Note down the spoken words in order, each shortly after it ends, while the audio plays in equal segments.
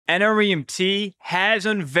NREMT has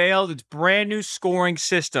unveiled its brand new scoring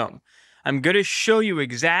system. I'm going to show you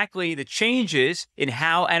exactly the changes in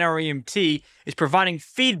how NREMT is providing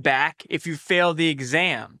feedback if you fail the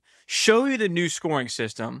exam, show you the new scoring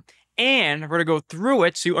system, and we're going to go through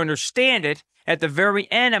it so you understand it. At the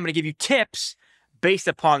very end, I'm going to give you tips based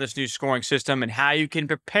upon this new scoring system and how you can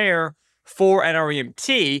prepare for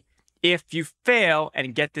NREMT if you fail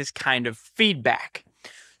and get this kind of feedback.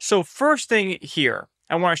 So first thing here,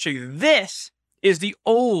 I want to show you this is the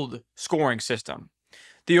old scoring system.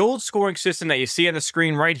 The old scoring system that you see on the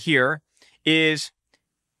screen right here is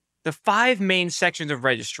the 5 main sections of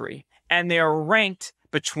Registry, and they are ranked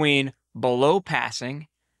between below passing,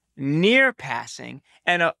 near passing,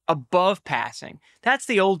 and above passing. That's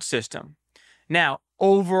the old system. Now,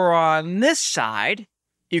 over on this side,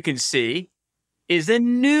 you can see is the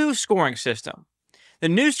new scoring system. The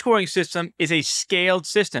new scoring system is a scaled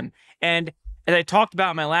system, and as I talked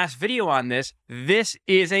about in my last video on this, this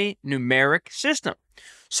is a numeric system.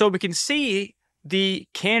 So we can see the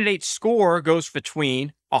candidate score goes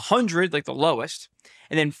between 100, like the lowest,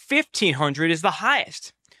 and then 1500 is the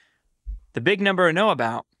highest. The big number to know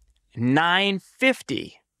about,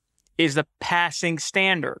 950 is the passing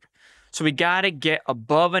standard. So we got to get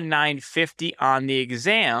above a 950 on the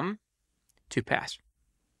exam to pass,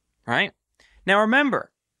 right? Now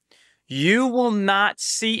remember, you will not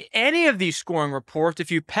see any of these scoring reports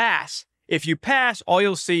if you pass. If you pass, all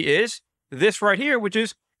you'll see is this right here, which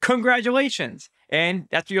is congratulations. And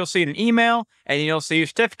that's what you'll see in an email, and you'll see your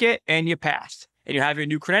certificate, and you passed, and you have your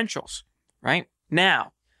new credentials, right?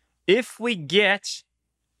 Now, if we get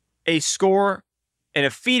a score and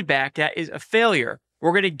a feedback that is a failure,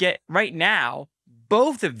 we're going to get right now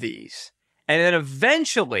both of these. And then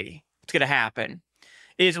eventually what's going to happen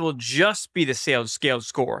is it will just be the scaled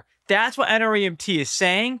score. That's what NREMT is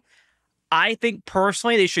saying. I think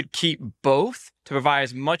personally they should keep both to provide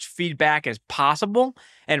as much feedback as possible.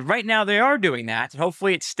 And right now they are doing that. And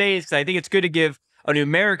hopefully it stays, because I think it's good to give a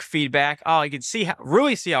numeric feedback. Oh, you can see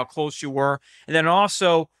really see how close you were. And then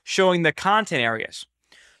also showing the content areas.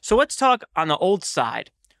 So let's talk on the old side.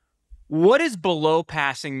 What does below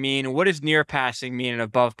passing mean? What does near passing mean and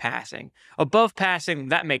above passing? Above passing,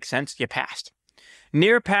 that makes sense. You passed.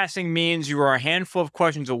 Near passing means you were a handful of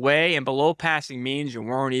questions away, and below passing means you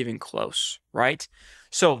weren't even close, right?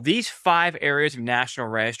 So these 5 areas of National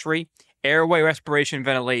Registry, airway, respiration,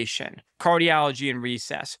 ventilation, cardiology and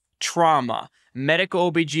recess, trauma,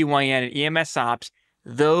 medical OBGYN, and EMS ops,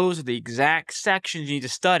 those are the exact sections you need to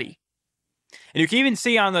study. And you can even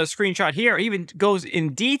see on the screenshot here, it even goes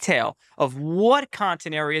in detail of what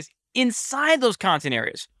content areas inside those content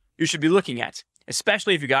areas you should be looking at,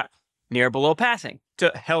 especially if you got near below passing,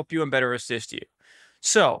 to help you and better assist you.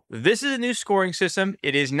 So this is a new scoring system.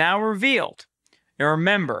 It is now revealed. And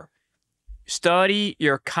remember, study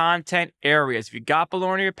your content areas. If you got below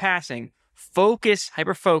or near passing,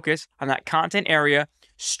 hyper-focus on that content area,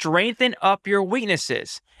 strengthen up your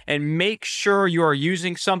weaknesses, and make sure you are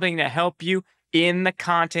using something to help you in the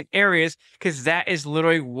content areas, because that is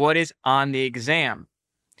literally what is on the exam.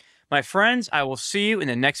 My friends, I will see you in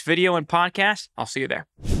the next video and podcast. I'll see you there.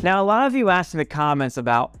 Now, a lot of you asked in the comments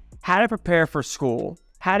about how to prepare for school,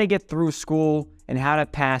 how to get through school, and how to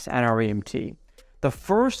pass NREMT. The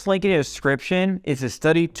first link in the description is a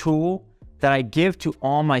study tool that I give to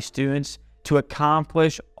all my students to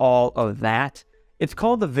accomplish all of that. It's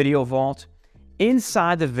called the Video Vault.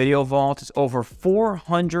 Inside the Video Vault is over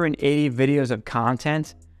 480 videos of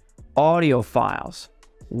content, audio files,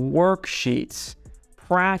 worksheets,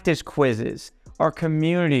 practice quizzes, our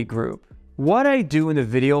community group. What I do in the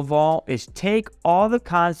Video Vault is take all the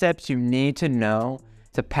concepts you need to know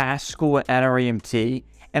to pass school at NREMT,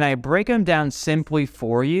 and I break them down simply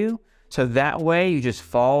for you, so that way you just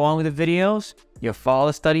follow along with the videos, you follow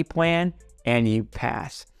the study plan, and you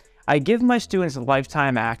pass. I give my students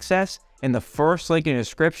lifetime access in the first link in the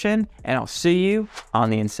description, and I'll see you on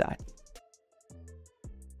the inside.